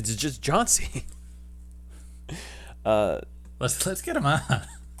 It's just Chauncey. Let's get him on.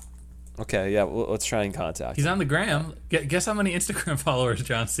 Okay. Yeah. Well, let's try and contact. He's on the gram. Guess how many Instagram followers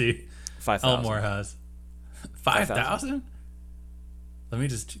John C. 5,000. Elmore has. 5,000? Let me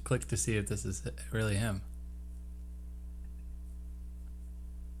just click to see if this is really him.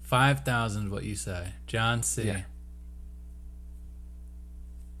 5,000, what you say. John C.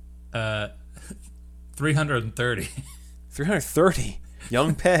 Yeah. 330. 330.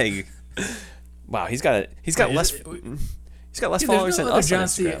 Young Peg. Wow, he's got less followers than us on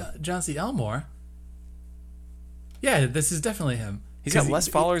Instagram. John C. Elmore. Yeah, this is definitely him. He's got less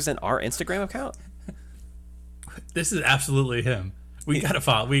followers than our Instagram account. This is absolutely him. We gotta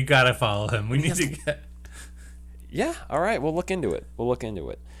follow him. We need to get. Yeah. All right. We'll look into it.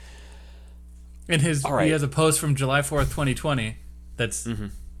 And he has a post from July 4th, 2020. That's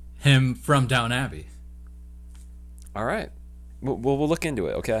him from Downton Abbey. All right. We'll look into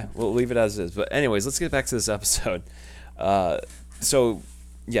it. Okay. We'll leave it as is. But anyways, let's get back to this episode. So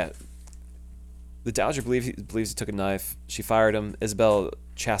yeah, the Dowager believes he took a knife. She fired him. Isabel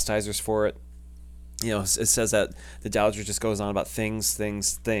chastises her for it. You know, it says that the Dowager just goes on about things,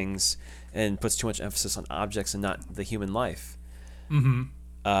 and puts too much emphasis on objects and not the human life.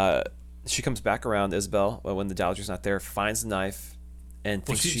 Mm-hmm. She comes back around, Isabel, when the Dowager's not there, finds the knife, and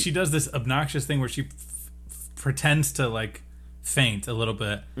thinks she does this obnoxious thing where she pretends to, like, faint a little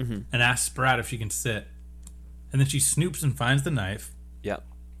bit and asks Sprat if she can sit. And then she snoops and finds the knife. Yep.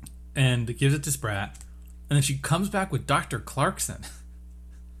 And gives it to Sprat. And then she comes back with Dr. Clarkson.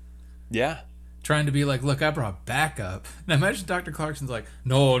 Yeah. Trying to be like, look, I brought backup. And I imagine Dr. Clarkson's like,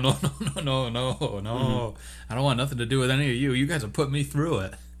 no. I don't want nothing to do with any of you. You guys have put me through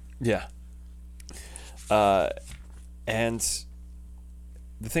it. Yeah. And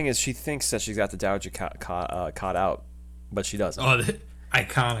the thing is, she thinks that she's got the Dowager caught out, but she doesn't. Oh, the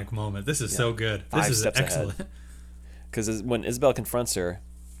iconic moment. This is so good. This is excellent. Because when Isabel confronts her,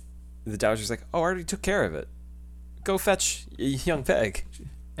 the Dowager's like, oh, I already took care of it. Go fetch young Peg.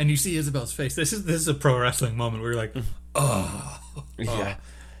 And you see Isabel's face. This is a pro wrestling moment where you're like, oh. Yeah.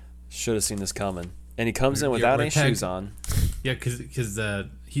 Should have seen this coming. And he comes in without any shoes on. Yeah, because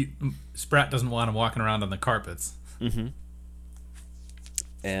Sprat doesn't want him walking around on the carpets. Mm-hmm.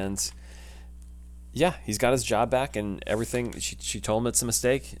 And yeah, he's got his job back and everything. She told him it's a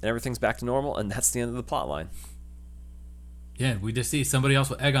mistake and everything's back to normal, and that's the end of the plot line. Yeah, we just see somebody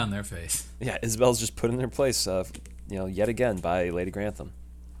else with egg on their face. Yeah, Isabel's just put in their place, yet again by Lady Grantham.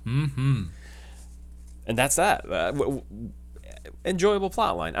 Mm-hmm. And that's that. Enjoyable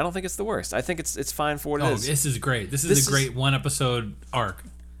plot line. I don't think it's the worst. I think it's fine for what it is. Oh, this is great. This is a great one episode arc.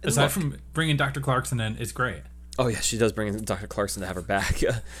 Aside from bringing Dr. Clarkson in, it's great. Oh yeah, she does bring in Dr. Clarkson to have her back,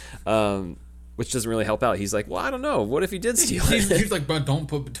 which doesn't really help out. He's like, well, I don't know. What if he did steal it? He's like, but don't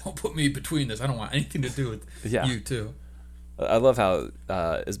put me between this. I don't want anything to do with you too. I love how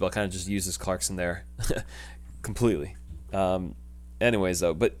Isabel kind of just uses Clarkson there completely. Anyways,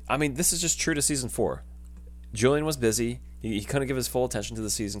 though, but I mean, this is just true to season 4. Julian was busy. He couldn't give his full attention to the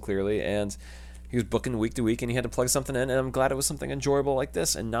season clearly, and he was booking week to week, and he had to plug something in. And I'm glad it was something enjoyable like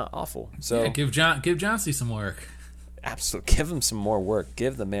this and not awful. So yeah, give Johnsy some work. Absolutely, give him some more work.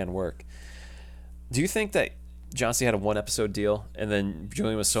 Give the man work. Do you think that Johnsy had a 1-episode deal, and then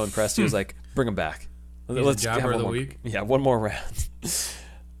Julian was so impressed he was like, "Bring him back. Let's jobber of the week." Yeah, one more round.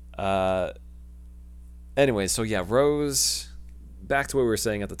 Anyway, so yeah, Rose. Back to what we were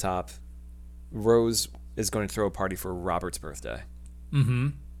saying at the top. Rose is going to throw a party for Robert's birthday. Mm-hmm.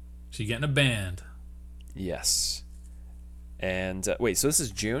 She's getting a band. Yes. And wait, so this is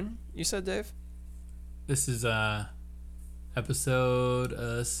June, you said, Dave? This is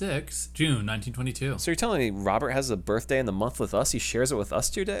episode 6, June 1922. So you're telling me Robert has a birthday in the month with us? He shares it with us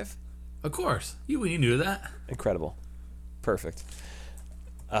too, Dave? Of course. You knew that. Incredible. Perfect.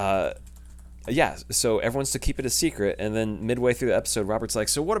 Yeah, so everyone's to keep it a secret, and then midway through the episode, Robert's like,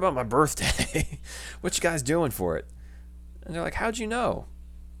 "So what about my birthday? What you guys doing for it?" And they're like, "How'd you know?"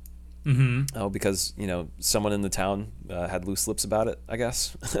 Mm-hmm. Oh, because someone in the town had loose lips about it, I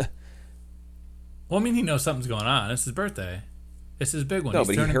guess. Well, I mean, he knows something's going on. It's his birthday. It's his big one. No, He's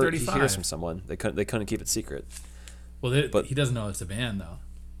but turning he 35. hears from someone. They couldn't keep it secret. Well, but- he doesn't know it's a band, though.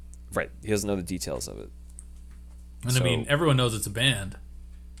 Right, he doesn't know the details of it. And So- I mean, everyone knows it's a band,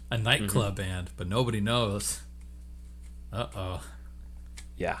 a nightclub band, but nobody knows. Uh-oh.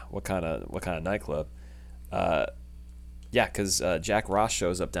 Yeah, what kind of nightclub? Yeah, because Jack Ross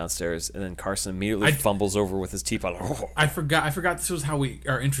shows up downstairs, and then Carson immediately fumbles over with his teapot. I forgot this was how we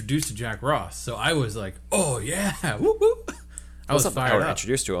are introduced to Jack Ross. So I was like, oh, yeah, whoop, whoop. I was How fired we're up.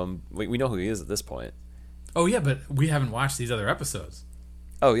 introduced to him. We know who he is at this point. Oh, yeah, but we haven't watched these other episodes.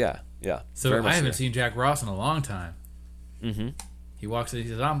 Oh, yeah. So very much I haven't so. seen Jack Ross in a long time. Mm-hmm. He walks in, he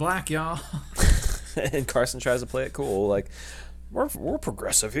says, I'm black, y'all. And Carson tries to play it cool, like, we're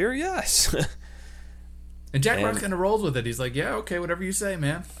progressive here, yes. And Jack And- Ross kind of rolls with it. He's like, yeah, okay, whatever you say,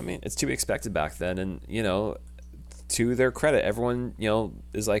 man. I mean, it's to be expected back then, and, to their credit, everyone,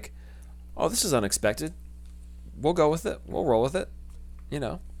 is like, oh, this is unexpected. We'll go with it. We'll roll with it,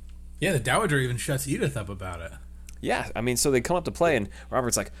 Yeah, the Dowager even shuts Edith up about it. Yeah, I mean, so they come up to play, and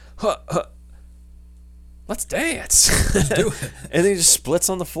Robert's like, let's dance. Let's do it. And then he just splits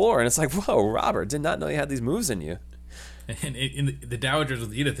on the floor, and it's like, whoa, Robert, did not know you had these moves in you. And the Dowager's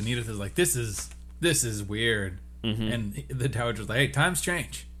with Edith, and Edith is like, this is weird. Mm-hmm. And the Dowager's like, hey, times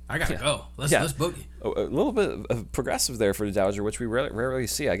change. I gotta go. Let's boogie. A little bit of progressive there for the Dowager, which we rarely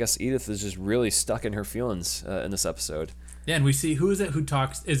see. I guess Edith is just really stuck in her feelings in this episode. Yeah, and we see, who is it who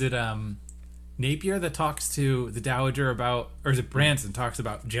talks? Is it Napier that talks to the Dowager about, or is it Branson talks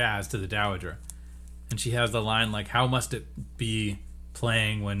about jazz to the Dowager? And she has the line like, how must it be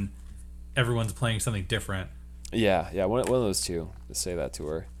playing when everyone's playing something different? Yeah, one of those two to say that to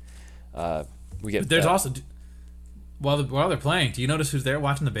her. We get. But there's also, while they're playing, do you notice who's there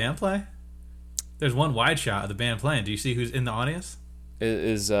watching the band play? There's one wide shot of the band playing. Do you see who's in the audience?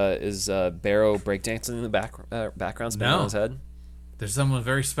 Is Barrow breakdancing in the background, spinning No. on his head? There's someone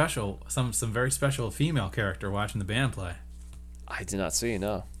very special, some very special female character watching the band play. I did not see.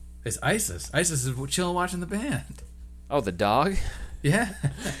 No. It's Isis. Isis is chilling watching the band. Oh, the dog. Yeah,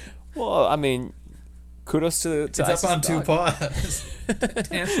 Well, I mean, kudos to it's Isis up on the two dog. paws,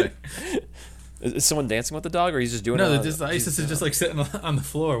 dancing. Is someone dancing with the dog, or he's just doing it? No, on- Isis is just like sitting on the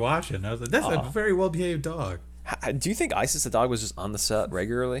floor watching. I was like, that's a very well behaved dog. Do you think Isis the dog was just on the set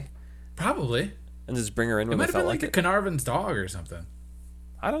regularly Probably. and just bring her in It when might they have been felt like like the it? Carnarvon's dog or something.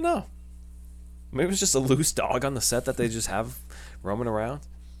 I don't know. Maybe it was just a loose dog on the set that they just have roaming around.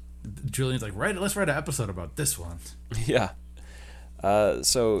 Julian's like, let's write an episode about this one. Yeah.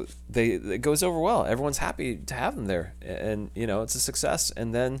 So it goes over well. Everyone's happy to have them there, and it's a success.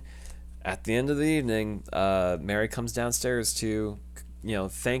 And then at the end of the evening, Mary comes downstairs to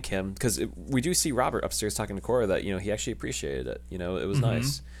thank him, because we do see Robert upstairs talking to Cora that he actually appreciated it. It was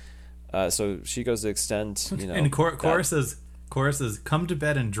nice. So she goes to extend And Cora says, come to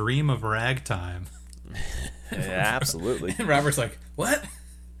bed and dream of ragtime. yeah, absolutely. And Robert's like, what?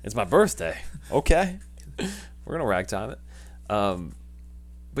 It's my birthday. Okay, we're gonna ragtime it.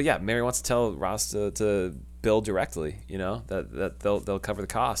 But yeah, Mary wants to tell Ross to bill directly. That they'll cover the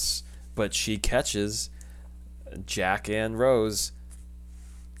costs. But she catches Jack and Rose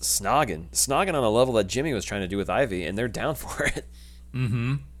snogging on a level that Jimmy was trying to do with Ivy, and they're down for it.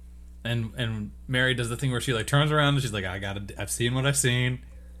 Mm-hmm. And Mary does the thing where she like turns around and she's like, I've seen what I've seen.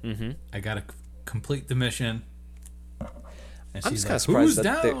 Mm-hmm. I gotta complete the mission. And I'm she's just kinda like, surprised who's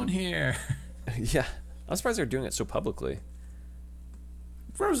that down here? Yeah, I'm surprised they're doing it so publicly.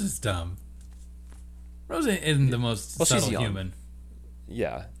 Rose is dumb. Rose isn't the most Well, she's subtle young. human.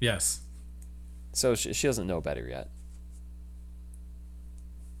 Yeah, Yes. so she doesn't know better yet.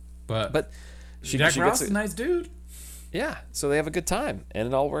 But She Jack she Ross gets is a nice dude. Yeah, so they have a good time, and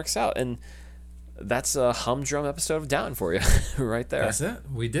it all works out. And that's a humdrum episode of Down for you, right there. That's it.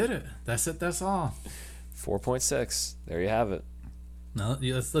 We did it. That's it. That's all. 4.6. There you have it. Now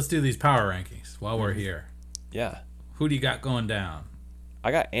let's do these power rankings while we're here. Yeah, Who do you got going down?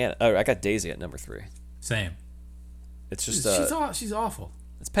 I got Daisy at number 3. Same. It's just She's awful.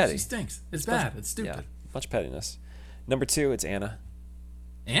 it's petty. She stinks. It's bad. It's stupid. Yeah, bunch of pettiness. Number 2, it's Anna.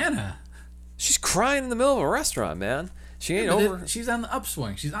 Anna. She's crying in the middle of a restaurant, man. She ain't But over. she's on the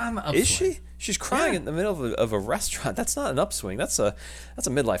upswing. She's on the upswing. Is she? She's crying Yeah. in the middle of a restaurant. That's not an upswing. That's a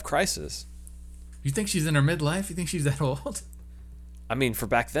midlife crisis. You think she's in her midlife? You think she's that old? I mean, for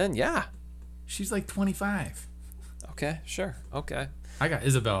back then, yeah. She's like 25. Okay, sure. Okay. I got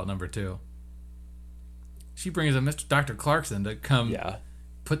Isabel at number 2. she brings a Mr. Dr. Clarkson to come Yeah.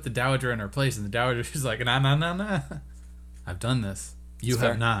 put the Dowager in her place, and the Dowager she's like, nah. I've done this. You It's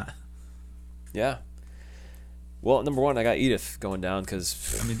have fair. not. Yeah. Well, number one, I got Edith going down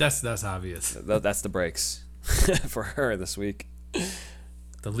because I mean, that's obvious. that's the breaks for her this week.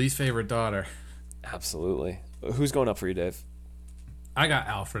 The least favorite daughter. Absolutely. Who's going up for you, Dave? I got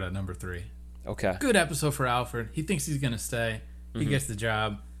Alfred at number 3. Okay. Good episode for Alfred. He thinks he's gonna stay. He gets the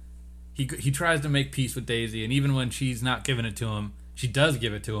job. He tries to make peace with Daisy, and even when she's not giving it to him, she does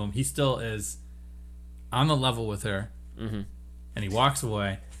give it to him. He still is on the level with her, and he walks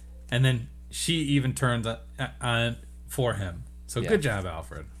away. And then she even turns on for him. So Yeah. good job,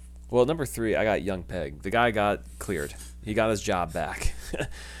 Alfred. Well, number 3, I got Young Peg. The guy got cleared. He got his job back.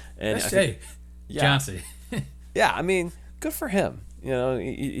 And I think- Hey, yeah. Chauncey. Yeah, I mean, good for him. You know,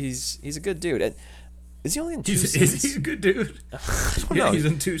 he's a good dude. And is he only in 2 Is scenes? he a good dude? don't Yeah, know. he's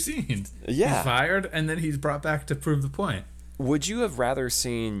in 2 scenes. Yeah. He's fired, and then he's brought back to prove the point. Would you have rather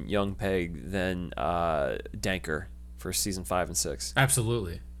seen Young Peg than Danker for season 5 and 6?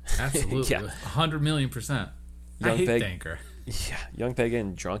 Absolutely. Absolutely. Yeah. 100 million%. I Young hate Peg- Danker. Yeah, Young Peg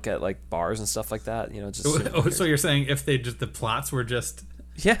getting drunk at like bars and stuff like that. You know, just Oh, so you're saying if the plots were just,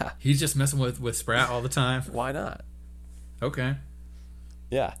 yeah. he's just messing with Spratt all the time? Why not? Okay.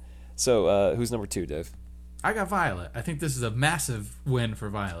 Yeah. So who's number 2, Dave? I got Violet. I think this is a massive win for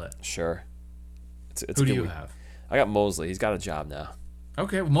Violet. Sure. It's Who a do good you week. have? I got Mosley. He's got a job now.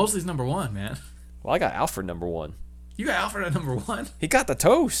 Okay, well, Mosley's number 1, man. Well, I got Alfred number 1. You got Alfred at number 1? He got the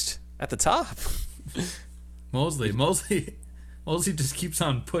toast at the top. Mosley just keeps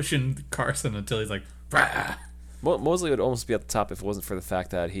on pushing Carson until he's like, "Brah." Mosley would almost be at the top if it wasn't for the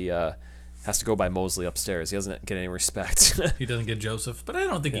fact that he has to go by Mosley upstairs. He doesn't get any respect. He doesn't get Joseph, but I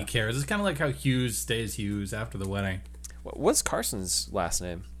don't think he cares. It's kind of like how Hughes stays Hughes after the wedding. What's Carson's last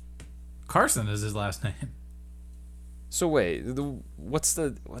name? Carson is his last name. So wait, what's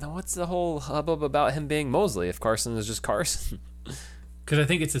the whole hubbub about him being Mosley if Carson is just Carson? Because I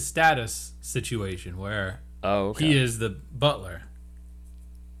think it's a status situation where Oh, okay. he is the butler.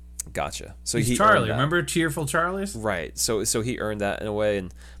 Gotcha. So He's he Charlie. earned that. Remember Cheerful Charlie's? Right. So he earned that in a way,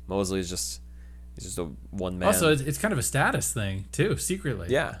 and Mosley is just a one man. Also, it's kind of a status thing too, secretly.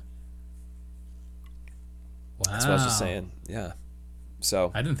 yeah, Wow. that's what I was just saying. Yeah.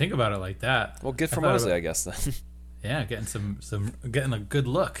 So I didn't think about it like that. well, good for I thought Mosley, about- I guess then. Yeah, getting a good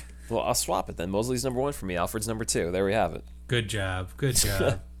look. Well, I'll swap it then. Mosley's number 1 for me. Alfred's number 2. There we have it. Good job. Good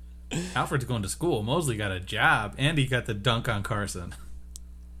job. Alfred's going to school. Mosley got a job, and he got the dunk on Carson.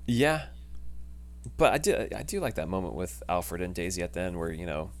 Yeah. But I do like that moment with Alfred and Daisy at the end where,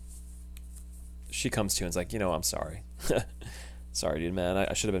 she comes to you and is like, I'm sorry. Sorry, dude, man.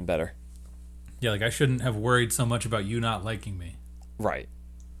 I should have been better. Yeah, like I shouldn't have worried so much about you not liking me. Right.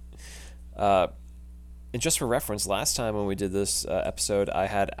 And just for reference, last time when we did this episode, I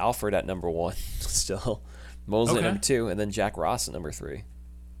had Alfred at number 1 still. Mosley Okay. at number 2, and then Jack Ross at number 3.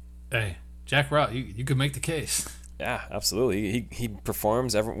 Hey, Jack Ross, you could make the case. Yeah, absolutely. He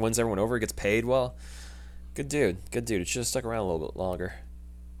performs, wins everyone over, gets paid well. Good dude. Good dude. It should have stuck around a little bit longer.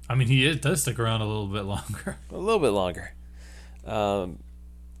 I mean, does stick around a little bit longer. A little bit longer.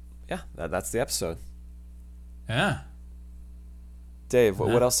 Yeah, that's the episode. Yeah. Dave,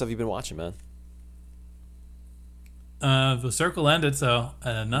 what else have you been watching, man? The circle ended, so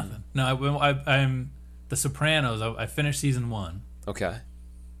nothing. No, I'm The Sopranos. I finished season 1, Okay.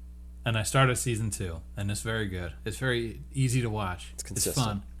 and I started season 2, and it's very good. It's very easy to watch. It's consistent.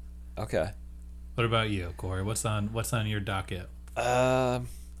 fun. Okay. What about you, Corey? What's on your docket?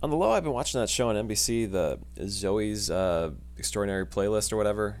 On the low, I've been watching that show on NBC, the Zoe's Extraordinary Playlist or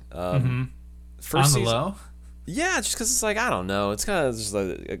whatever. First On the season, low? Yeah, just because it's like, I don't know. It's kind of just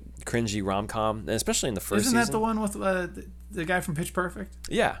a cringy rom-com, and especially in the first Isn't season. that the one with the guy from Pitch Perfect?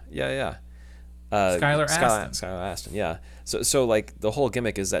 Yeah. Skylar Astin. Skylar Astin, yeah. So like the whole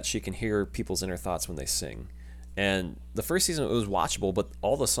gimmick is that she can hear people's inner thoughts when they sing. And the first season it was watchable, but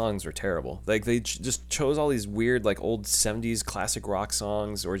all the songs were terrible. Like they just chose all these weird like old 70s classic rock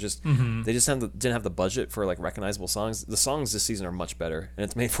songs, or just they just didn't have the budget for like recognizable songs. The songs this season are much better, and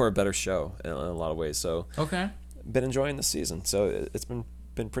it's made for a better show in a lot of ways. So Okay. been enjoying this season. So it's been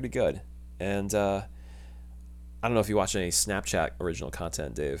pretty good. And I don't know if you watch any Snapchat original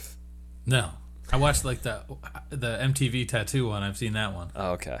content, Dave. No. I watched like the MTV tattoo one. I've seen that one.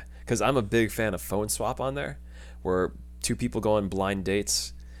 Oh, okay. Because I'm a big fan of Phone Swap on there, where two people go on blind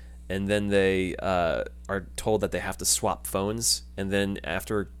dates, and then they are told that they have to swap phones, and then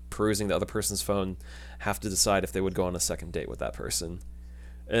after perusing the other person's phone, have to decide if they would go on a second date with that person.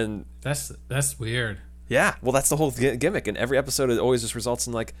 And That's weird. yeah, well, that's the whole gimmick. And every episode, it always just results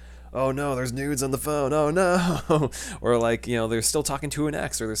in like, oh no, there's nudes on the phone. Oh no, or like they're still talking to an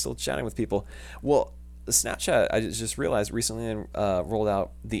ex, or they're still chatting with people. Well, Snapchat, I just realized recently rolled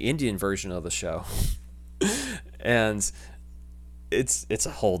out the Indian version of the show, and it's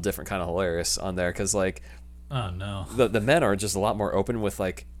a whole different kind of hilarious on there because like. Oh no. The men are just a lot more open with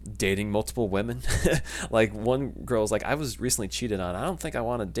like dating multiple women. Like one girl's like, I was recently cheated on. I don't think I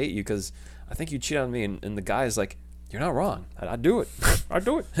want to date you because I think you cheated on me. And the guy's like, you're not wrong. I do it. I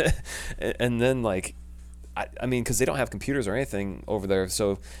do it. And then like, I mean, because they don't have computers or anything over there,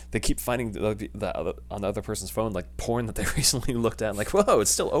 so they keep finding the on the other person's phone like porn that they recently looked at. And like, whoa,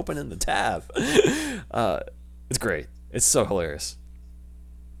 it's still open in the tab. It's great. It's so hilarious.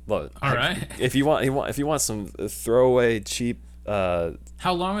 Love it. All right. If you want some throwaway cheap. How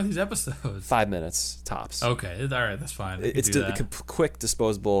long are these episodes? 5 minutes tops. Okay. All right. That's fine. It's quick,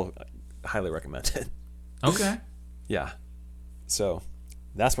 disposable. Highly recommended. Okay. Yeah. So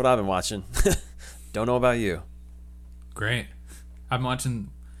that's what I've been watching. Don't know about you. Great. I'm watching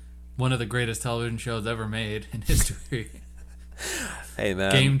one of the greatest television shows ever made in history. Hey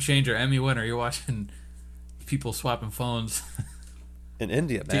man. Game changer, Emmy winner. You're watching people swapping phones. In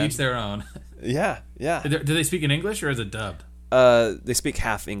India, man. To each their own. Yeah. Do they speak in English or is it dubbed? They speak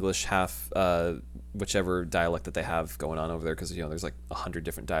half English, half whichever dialect that they have going on over there, because there's like 100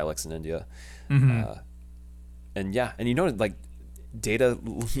 different dialects in India. Mm-hmm. And like data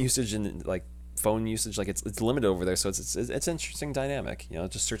usage and like phone usage, like it's limited over there, so it's an interesting dynamic.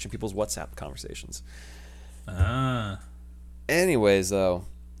 Just searching people's WhatsApp conversations. Anyways, though,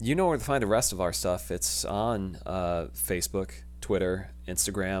 you know where to find the rest of our stuff. It's on Facebook, Twitter,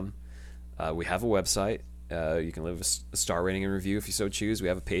 Instagram. We have a website. You can leave a star rating and review if you so choose. We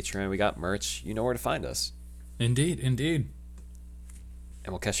have a Patreon. We got merch. You know where to find us. Indeed. And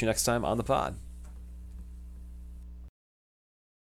we'll catch you next time on the pod.